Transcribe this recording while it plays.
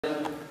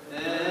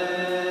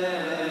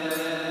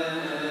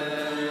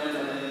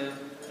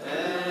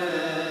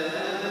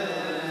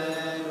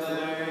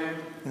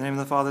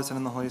Father, Son,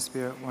 and the Holy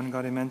Spirit, one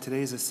God, amen.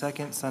 Today is the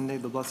second Sunday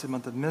of the blessed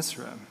month of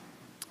Misra.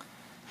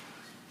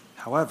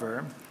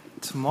 However,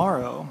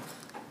 tomorrow,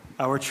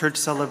 our church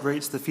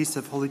celebrates the Feast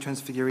of Holy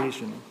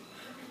Transfiguration.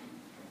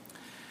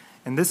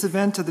 And this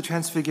event of the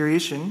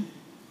Transfiguration,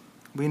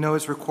 we know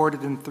is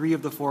recorded in 3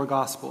 of the 4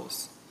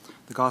 Gospels: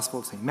 the Gospel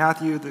of St.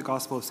 Matthew, the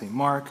Gospel of St.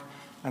 Mark,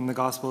 and the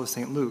Gospel of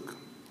St. Luke.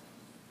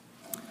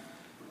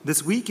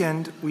 This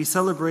weekend, we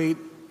celebrate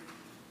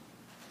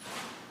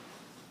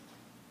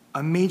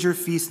a major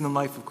feast in the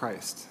life of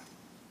Christ.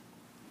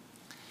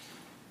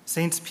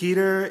 Saints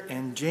Peter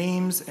and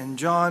James and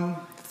John,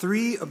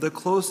 3 of the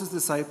closest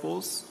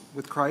disciples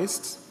with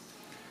Christ,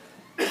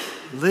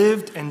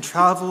 lived and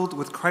traveled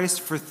with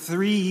Christ for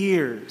 3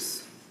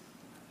 years.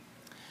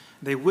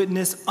 They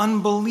witnessed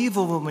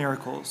unbelievable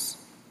miracles,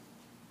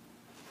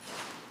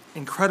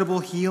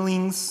 incredible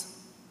healings,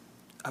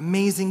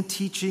 amazing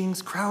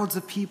teachings, crowds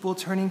of people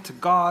turning to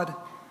God.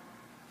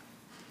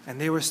 And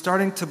they were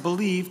starting to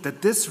believe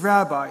that this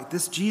rabbi,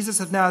 this Jesus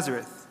of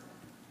Nazareth,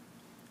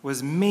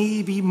 was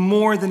maybe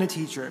more than a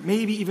teacher,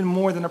 maybe even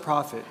more than a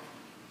prophet.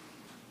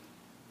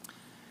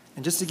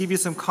 And just to give you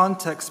some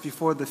context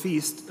before the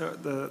feast,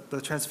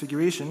 the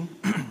Transfiguration,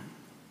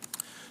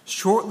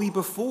 shortly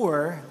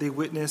before they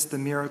witnessed the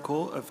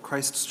miracle of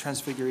Christ's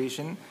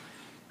Transfiguration,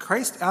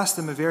 Christ asked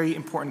them a very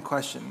important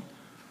question: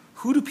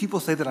 "Who do people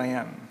say that I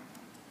am?"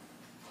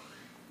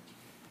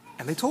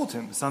 And they told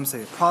him. Some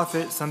say a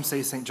prophet, some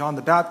say St. John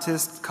the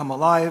Baptist, come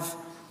alive.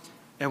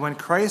 And when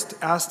Christ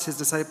asked his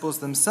disciples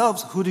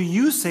themselves, "Who do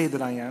you say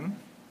that I am?"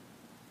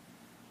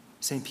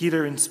 St.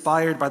 Peter,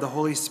 inspired by the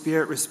Holy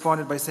Spirit,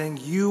 responded by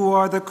saying, "You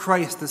are the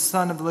Christ, the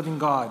Son of the living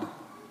God."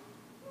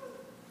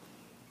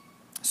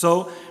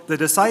 So the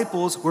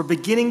disciples were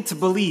beginning to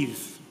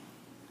believe.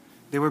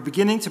 They were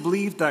beginning to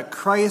believe that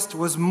Christ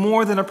was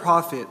more than a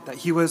prophet,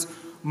 that he was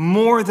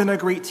more than a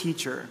great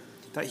teacher,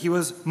 that he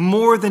was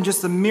more than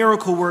just a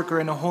miracle worker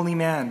and a holy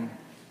man.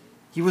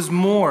 He was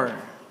more.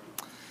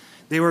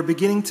 They were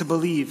beginning to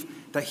believe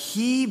that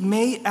he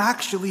may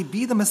actually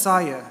be the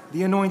Messiah,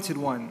 the Anointed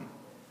One,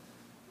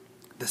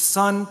 the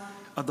Son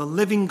of the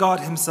living God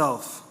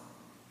himself.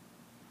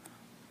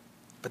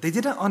 But they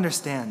didn't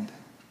understand.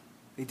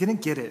 They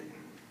didn't get it.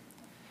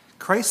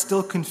 Christ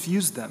still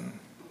confused them.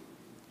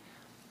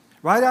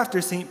 Right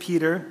after St.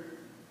 Peter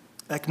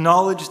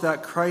acknowledged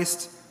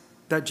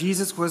that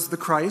Jesus was the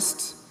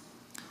Christ,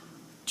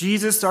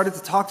 Jesus started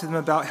to talk to them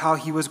about how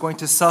he was going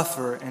to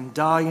suffer and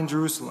die in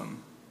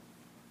Jerusalem.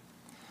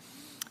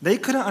 They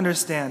couldn't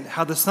understand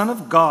how the Son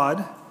of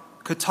God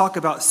could talk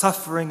about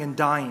suffering and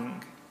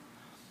dying.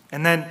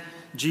 And then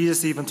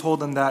Jesus even told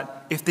them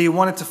that if they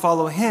wanted to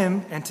follow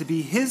him and to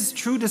be his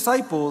true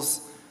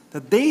disciples,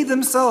 that they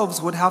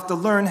themselves would have to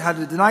learn how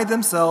to deny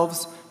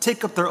themselves,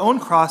 take up their own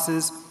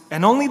crosses,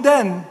 and only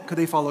then could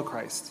they follow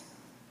Christ.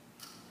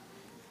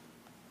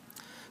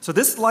 So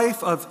this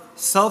life of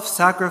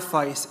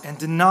self-sacrifice and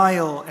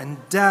denial and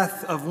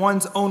death of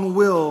one's own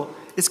will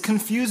is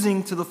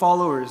confusing to the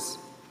followers.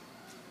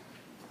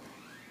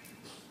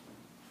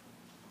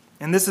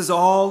 And this is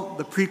all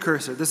the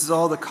precursor, this is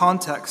all the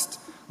context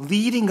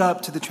leading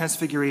up to the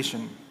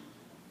Transfiguration.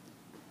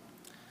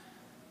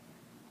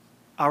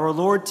 Our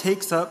Lord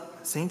takes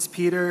up Saints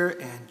Peter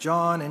and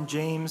John and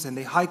James, and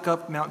they hike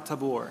up Mount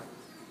Tabor,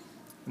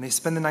 and they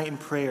spend the night in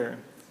prayer.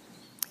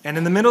 And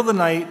in the middle of the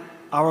night,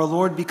 our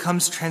Lord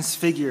becomes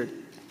transfigured.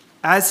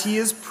 As he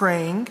is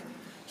praying,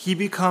 he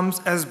becomes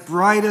as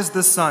bright as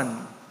the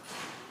sun,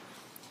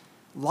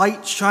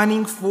 light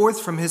shining forth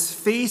from his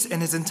face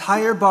and his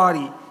entire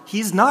body.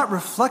 He's not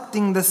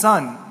reflecting the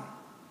sun,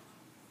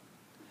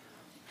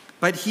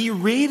 but he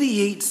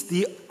radiates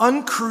the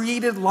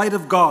uncreated light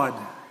of God.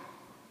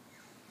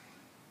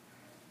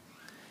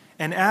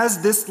 And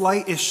as this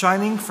light is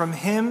shining from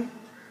him,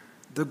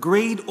 the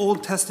great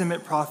Old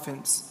Testament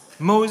prophets,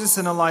 Moses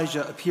and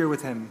Elijah, appear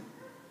with him.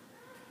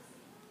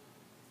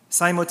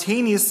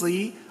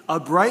 Simultaneously, a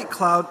bright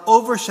cloud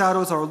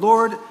overshadows our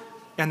Lord,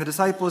 and the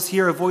disciples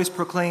hear a voice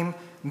proclaim,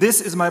 "This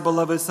is my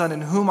beloved Son,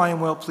 in whom I am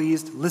well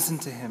pleased. Listen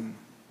to him."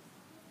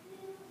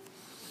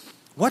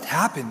 What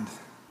happened?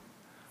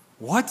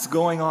 What's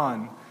going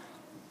on?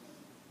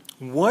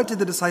 What did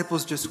the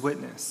disciples just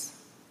witness?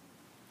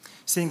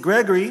 St.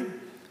 Gregory,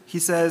 he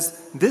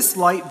says, "This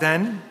light,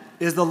 then,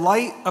 is the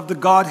light of the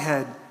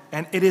Godhead,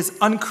 and it is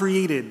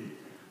uncreated.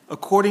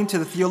 According to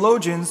the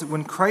theologians,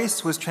 when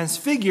Christ was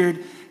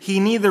transfigured, he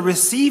neither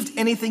received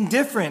anything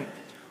different,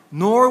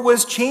 nor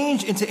was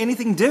changed into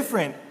anything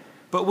different,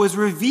 but was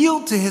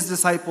revealed to his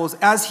disciples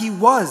as he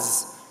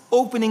was,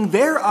 opening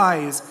their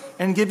eyes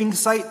and giving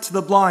sight to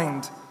the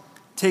blind.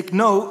 Take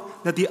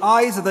note that the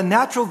eyes of the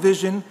natural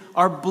vision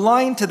are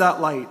blind to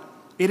that light.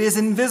 It is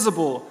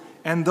invisible,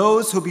 and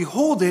those who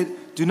behold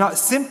it do not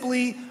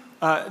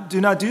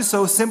do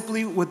so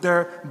simply with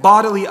their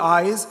bodily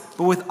eyes,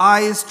 but with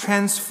eyes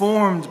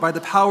transformed by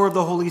the power of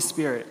the Holy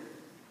Spirit."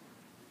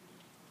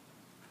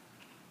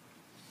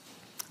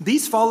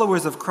 These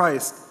followers of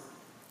Christ,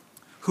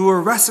 who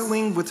were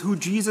wrestling with who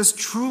Jesus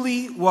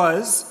truly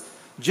was,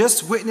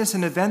 just witnessed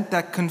an event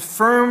that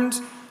confirmed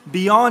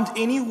beyond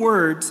any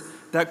words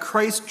that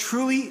Christ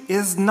truly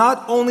is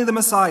not only the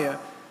Messiah,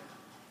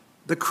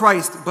 the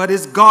Christ, but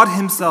is God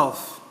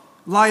himself,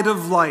 light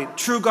of light,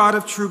 true God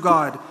of true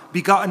God,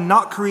 begotten,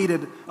 not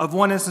created, of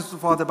one essence with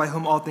the Father, by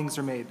whom all things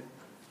are made.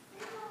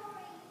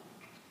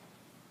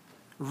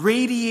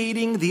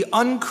 Radiating the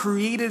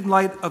uncreated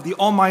light of the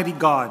Almighty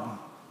God.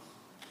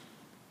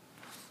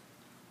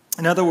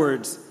 In other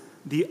words,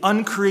 the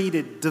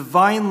uncreated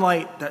divine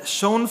light that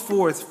shone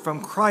forth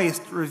from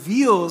Christ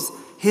reveals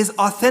his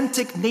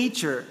authentic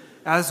nature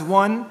as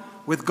one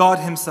with God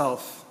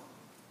himself.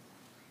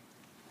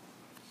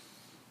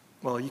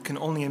 Well, you can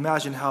only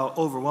imagine how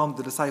overwhelmed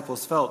the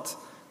disciples felt.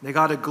 They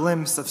got a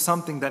glimpse of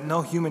something that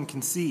no human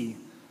can see.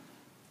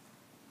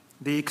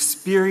 They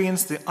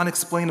experienced the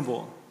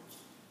unexplainable.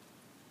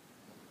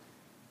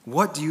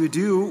 What do you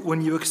do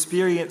when you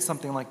experience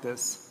something like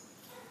this?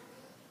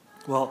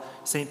 Well,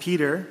 St.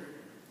 Peter,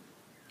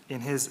 in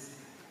his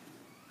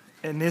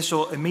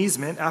initial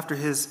amazement after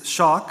his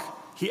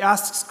shock, he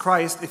asks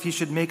Christ if he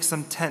should make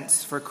some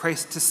tents for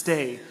Christ to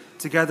stay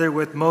together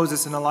with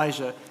Moses and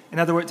Elijah. In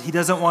other words, he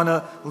doesn't want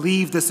to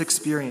leave this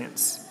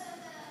experience.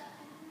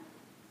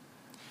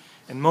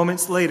 And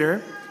moments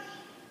later,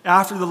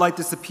 after the light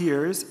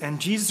disappears and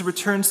Jesus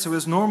returns to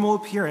his normal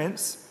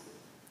appearance,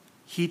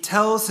 he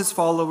tells his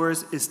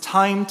followers, it's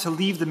time to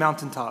leave the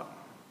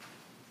mountaintop.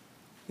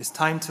 It's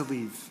time to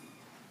leave.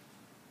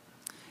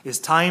 It's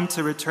time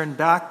to return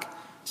back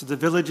to the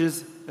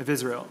villages of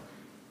Israel.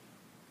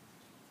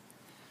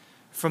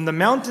 From the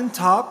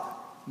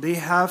mountaintop, they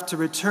have to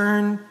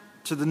return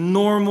to the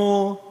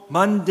normal,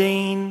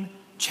 mundane,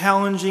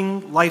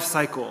 challenging life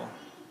cycle.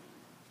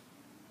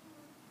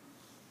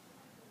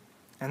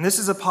 And this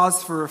is a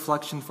pause for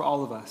reflection for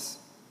all of us.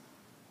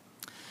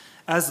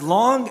 As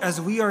long as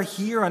we are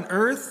here on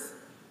earth,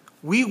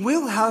 we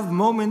will have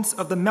moments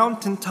of the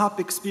mountaintop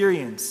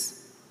experience.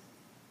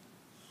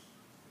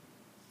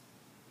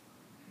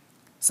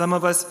 Some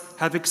of us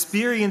have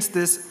experienced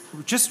this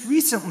just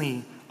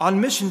recently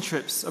on mission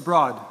trips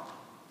abroad.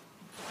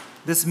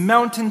 This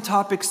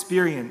mountaintop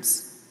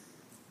experience.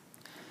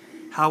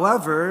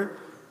 However,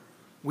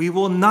 we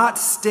will not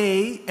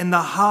stay in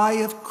the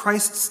high of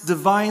Christ's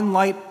divine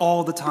light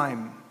all the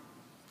time.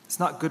 It's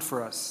not good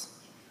for us.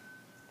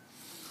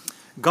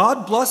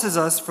 God blesses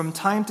us from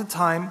time to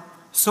time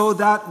so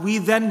that we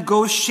then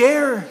go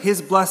share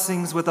his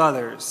blessings with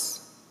others.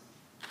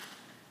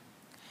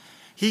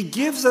 He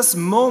gives us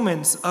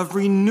moments of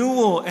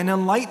renewal and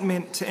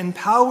enlightenment to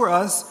empower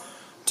us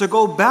to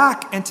go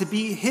back and to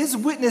be his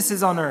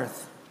witnesses on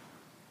earth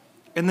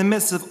in the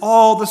midst of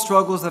all the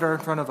struggles that are in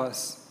front of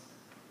us.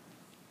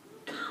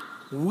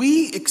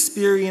 We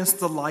experience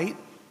the light,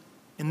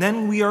 and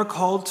then we are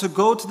called to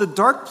go to the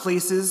dark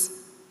places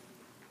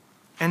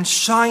and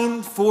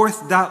shine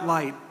forth that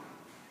light.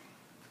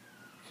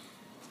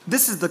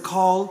 This is the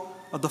call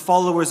of the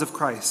followers of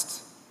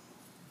Christ.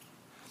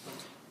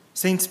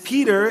 Saints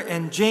Peter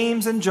and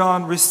James and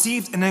John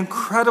received an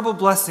incredible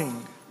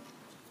blessing,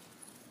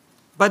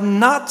 but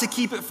not to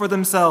keep it for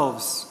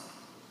themselves.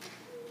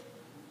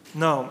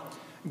 No,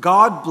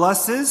 God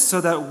blesses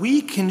so that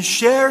we can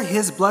share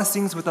his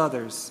blessings with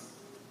others.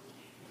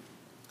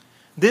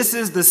 This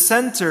is the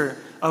center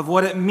of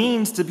what it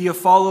means to be a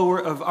follower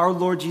of our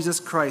Lord Jesus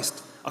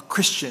Christ, a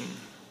Christian.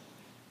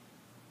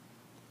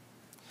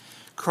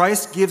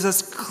 Christ gives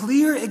us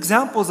clear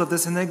examples of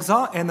this in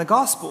the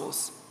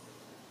Gospels,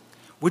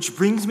 which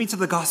brings me to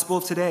the Gospel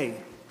of today.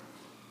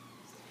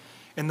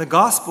 In the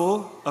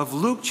Gospel of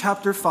Luke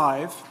chapter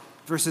 5,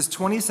 verses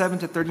 27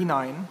 to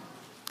 39,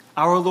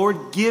 our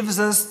Lord gives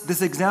us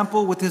this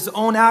example with his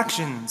own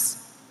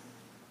actions.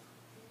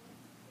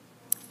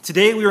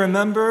 Today we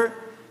remember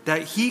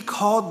that he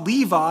called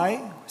Levi,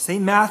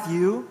 St.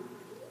 Matthew,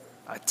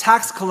 a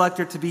tax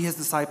collector, to be his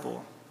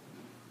disciple.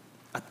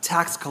 A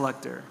tax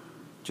collector.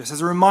 Just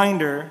as a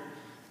reminder,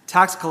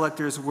 tax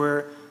collectors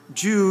were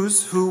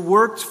Jews who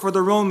worked for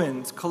the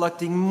Romans,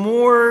 collecting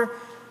more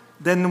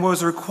than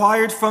was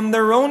required from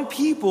their own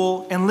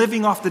people and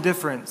living off the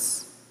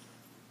difference.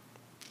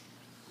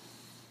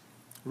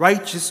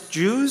 Righteous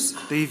Jews,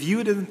 they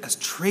viewed them as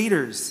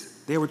traitors.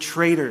 They were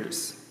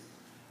traitors.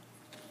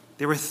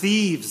 They were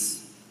thieves.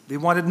 They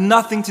wanted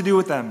nothing to do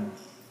with them.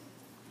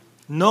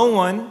 No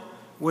one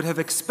would have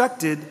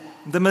expected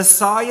the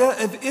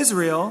Messiah of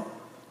Israel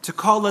to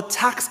call a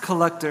tax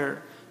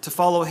collector to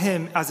follow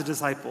him as a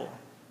disciple.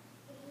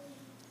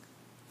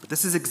 But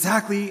this is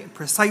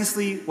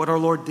precisely what our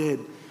Lord did.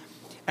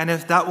 And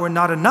if that were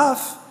not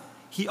enough,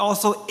 he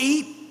also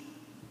ate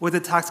with the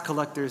tax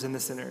collectors and the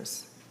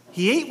sinners.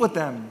 He ate with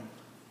them.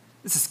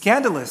 This is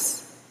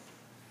scandalous.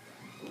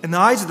 In the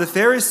eyes of the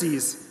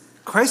Pharisees,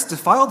 Christ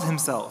defiled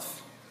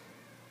himself.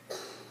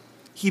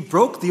 He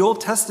broke the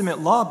Old Testament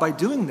law by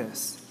doing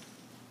this.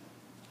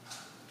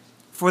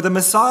 For the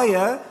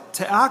Messiah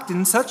to act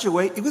in such a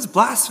way, it was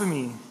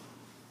blasphemy.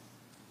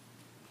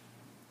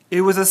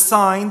 It was a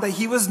sign that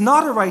he was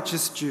not a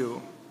righteous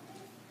Jew,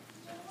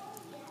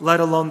 let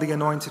alone the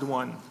anointed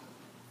one.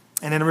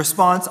 And in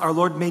response, our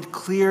Lord made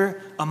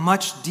clear a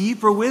much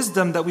deeper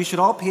wisdom that we should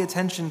all pay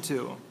attention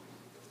to.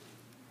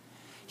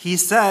 He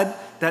said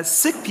that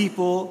sick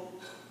people,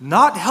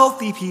 not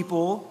healthy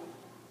people,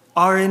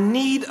 are in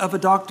need of a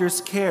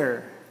doctor's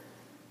care.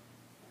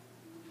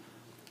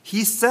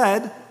 He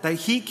said that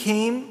he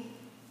came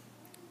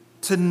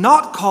to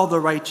not call the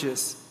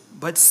righteous,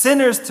 but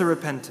sinners to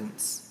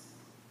repentance.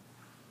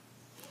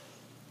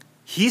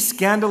 He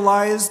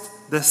scandalized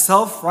the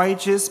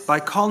self-righteous by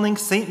calling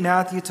St.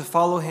 Matthew to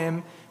follow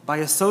him by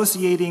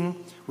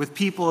associating with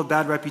people of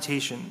bad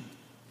reputation.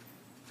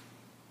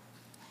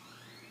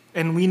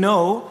 And we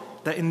know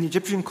that in the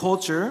Egyptian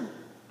culture,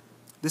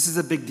 this is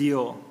a big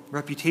deal.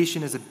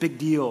 Reputation is a big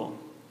deal.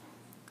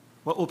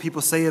 What will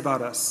people say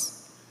about us?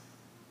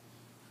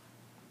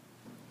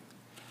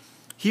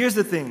 Here's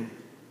the thing.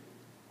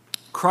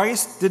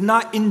 Christ did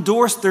not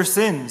endorse their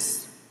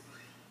sins.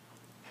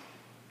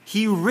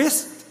 He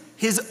risked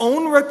his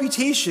own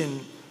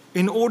reputation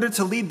in order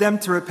to lead them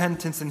to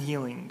repentance and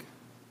healing.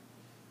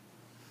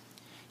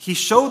 He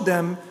showed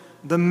them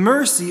the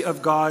mercy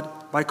of God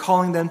by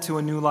calling them to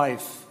a new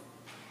life.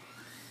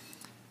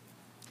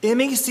 It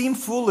may seem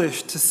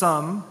foolish to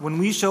some when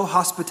we show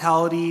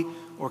hospitality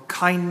or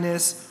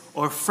kindness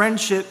or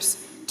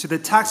friendships to the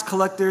tax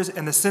collectors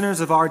and the sinners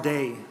of our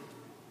day.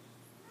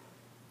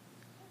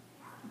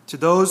 To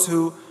those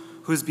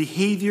whose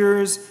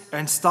behaviors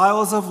and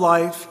styles of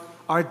life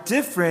are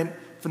different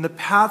from the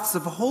paths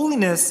of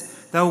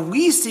holiness that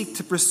we seek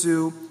to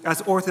pursue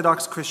as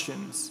Orthodox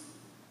Christians.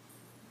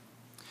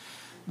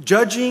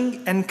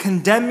 Judging and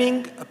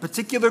condemning a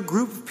particular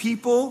group of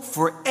people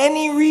for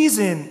any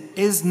reason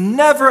is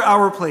never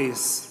our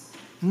place.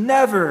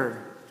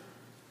 Never.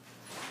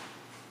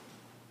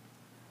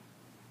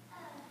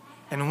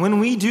 And when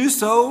we do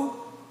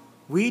so,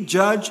 we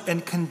judge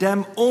and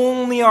condemn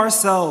only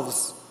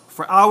ourselves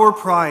for our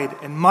pride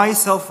and my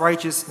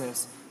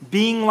self-righteousness,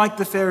 being like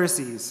the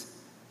Pharisees,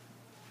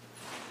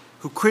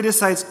 who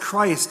criticized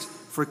Christ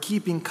for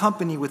keeping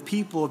company with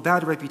people of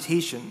bad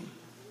reputation.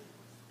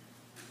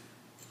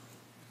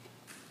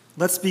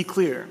 Let's be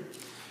clear.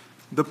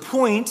 The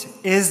point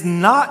is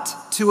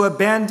not to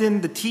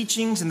abandon the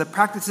teachings and the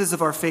practices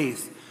of our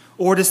faith,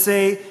 or to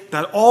say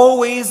that all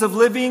ways of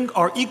living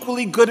are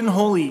equally good and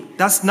holy.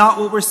 That's not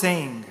what we're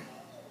saying.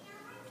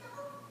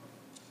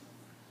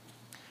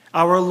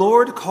 Our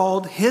Lord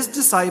called his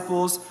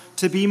disciples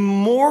to be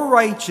more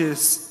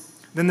righteous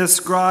than the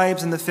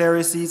scribes and the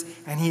Pharisees,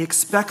 and he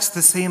expects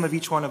the same of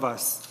each one of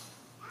us.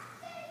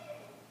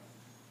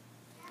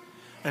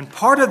 And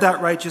part of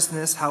that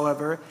righteousness,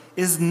 however,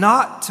 is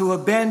not to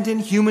abandon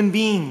human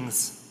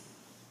beings,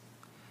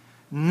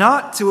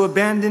 not to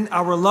abandon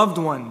our loved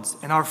ones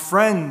and our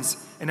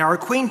friends and our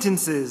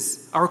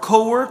acquaintances, our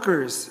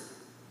co-workers,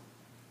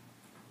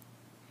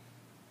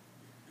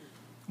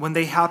 when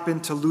they happen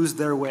to lose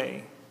their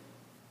way,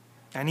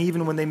 and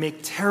even when they make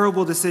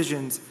terrible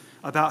decisions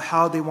about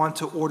how they want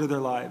to order their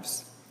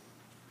lives.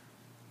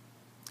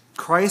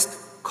 Christ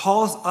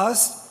calls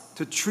us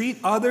to treat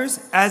others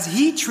as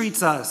he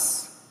treats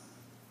us.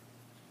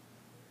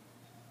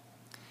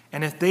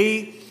 And if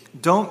they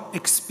don't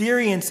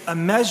experience a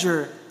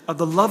measure of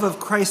the love of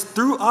Christ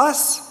through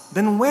us,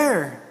 then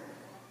where?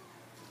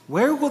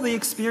 Where will they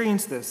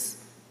experience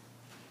this?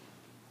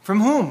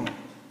 From whom?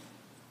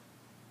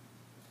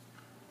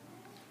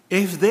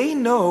 If they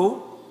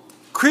know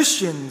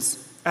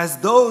Christians as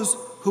those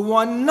who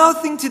want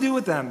nothing to do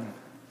with them,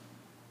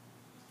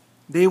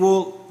 they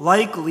will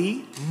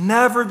likely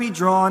never be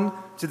drawn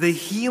to the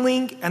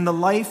healing and the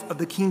life of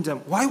the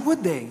kingdom. Why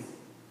would they?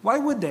 Why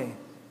would they?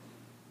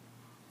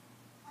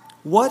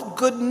 What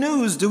good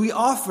news do we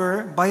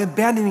offer by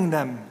abandoning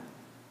them?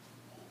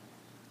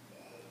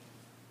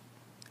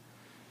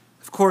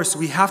 Of course,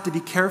 we have to be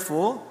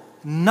careful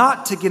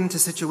not to get into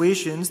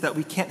situations that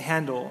we can't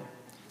handle.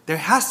 There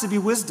has to be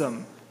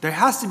wisdom. There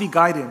has to be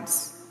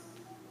guidance.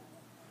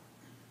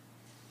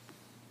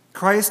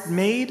 Christ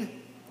made,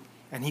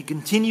 and he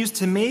continues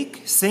to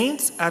make,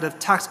 saints out of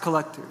tax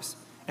collectors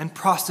and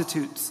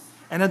prostitutes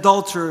and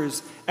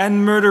adulterers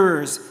and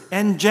murderers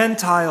and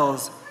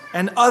Gentiles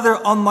and other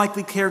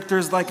unlikely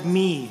characters like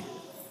me.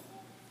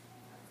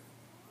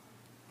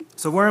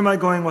 So where am I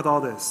going with all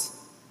this?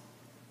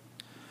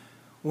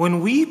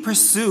 When we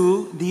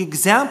pursue the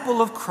example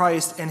of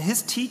Christ and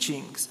his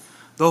teachings,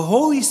 the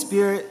Holy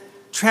Spirit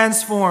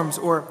transforms,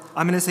 or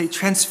I'm going to say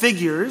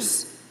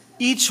transfigures,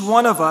 each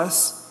one of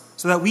us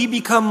so that we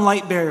become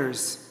light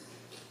bearers.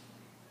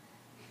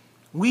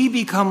 We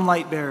become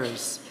light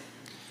bearers.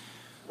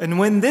 And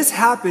when this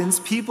happens,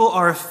 people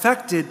are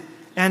affected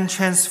and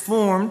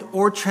transformed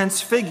or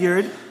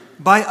transfigured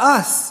by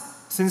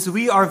us, since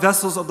we are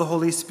vessels of the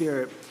Holy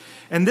Spirit.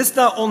 And this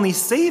not only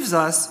saves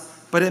us,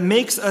 but it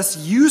makes us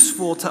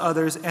useful to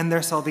others and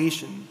their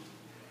salvation.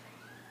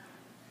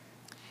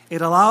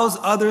 It allows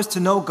others to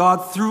know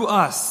God through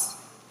us.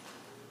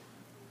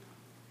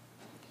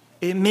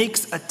 It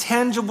makes a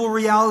tangible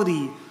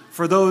reality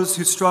for those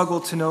who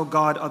struggle to know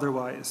God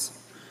otherwise.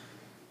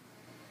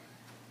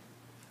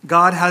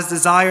 God has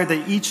desired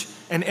that each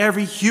and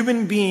every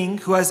human being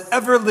who has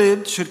ever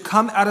lived should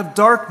come out of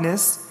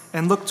darkness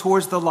and look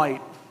towards the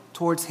light,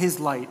 towards his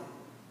light.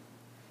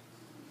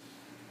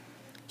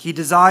 He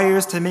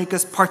desires to make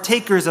us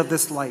partakers of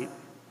this light.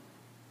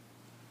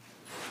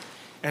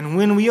 And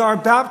when we are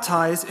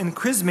baptized and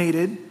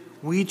chrismated,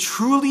 we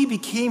truly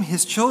became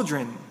his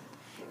children.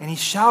 And he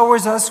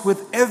showers us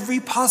with every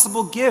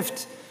possible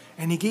gift.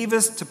 And he gave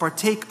us to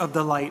partake of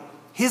the light,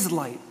 his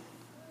light.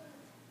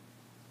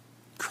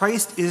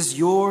 Christ is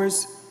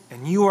yours,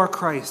 and you are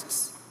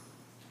Christ's.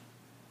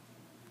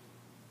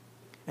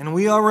 And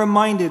we are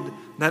reminded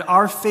that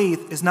our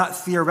faith is not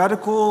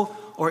theoretical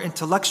or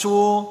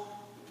intellectual.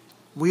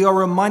 We are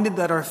reminded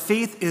that our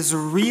faith is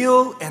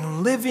real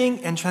and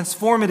living and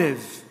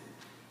transformative.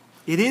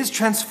 It is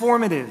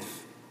transformative.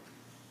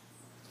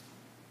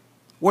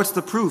 What's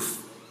the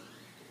proof?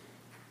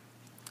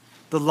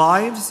 The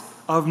lives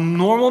of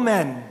normal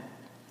men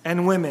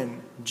and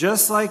women,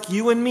 just like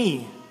you and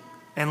me,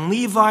 and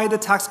Levi the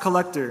tax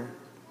collector,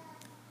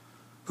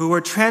 who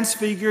were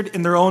transfigured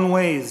in their own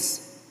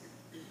ways.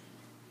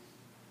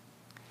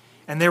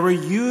 And they were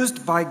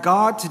used by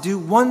God to do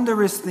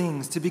wondrous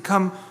things, to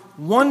become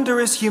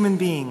wondrous human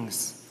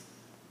beings.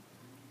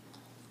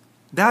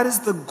 That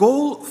is the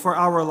goal for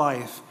our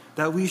life,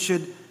 that we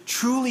should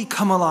truly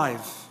come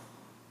alive.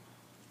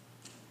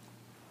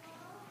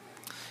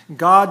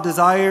 God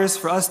desires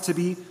for us to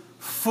be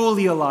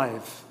fully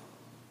alive.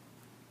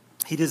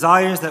 He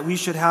desires that we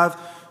should have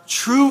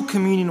true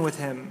communion with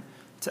him,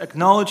 to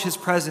acknowledge his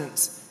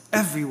presence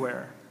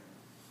everywhere.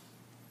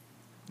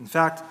 In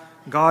fact,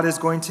 God is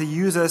going to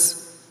use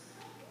us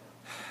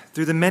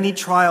through the many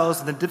trials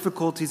and the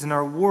difficulties in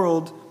our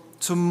world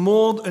to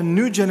mold a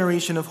new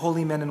generation of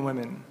holy men and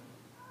women.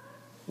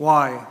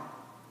 Why?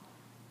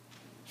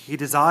 He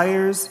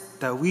desires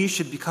that we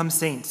should become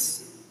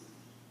saints.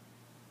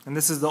 And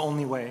this is the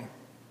only way.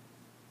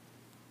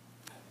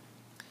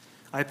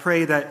 I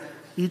pray that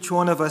each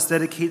one of us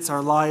dedicates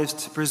our lives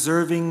to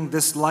preserving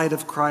this light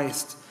of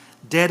Christ,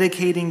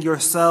 dedicating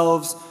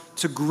yourselves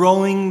to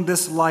growing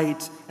this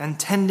light and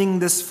tending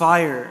this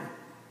fire.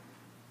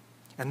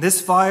 And this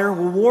fire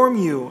will warm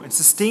you and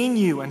sustain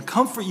you and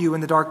comfort you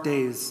in the dark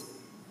days.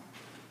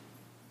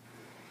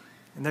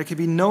 And there can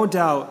be no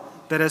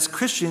doubt that as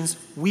Christians,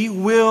 we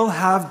will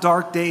have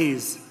dark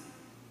days.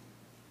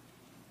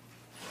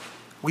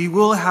 We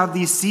will have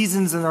these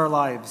seasons in our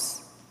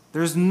lives.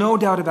 There's no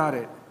doubt about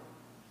it.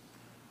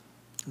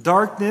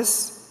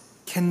 Darkness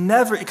can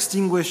never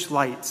extinguish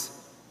light.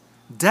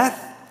 Death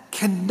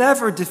can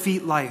never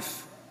defeat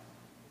life.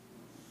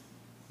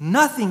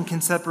 Nothing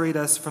can separate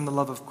us from the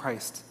love of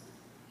Christ.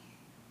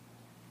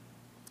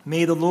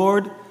 May the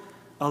Lord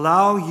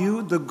allow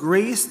you the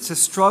grace to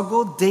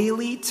struggle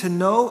daily to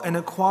know and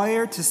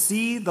acquire to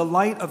see the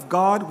light of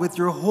God with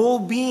your whole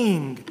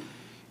being,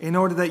 in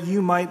order that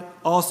you might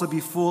also be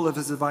full of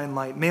his divine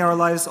light. May our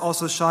lives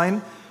also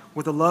shine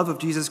with the love of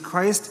Jesus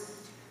Christ,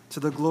 to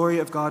the glory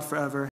of God forever.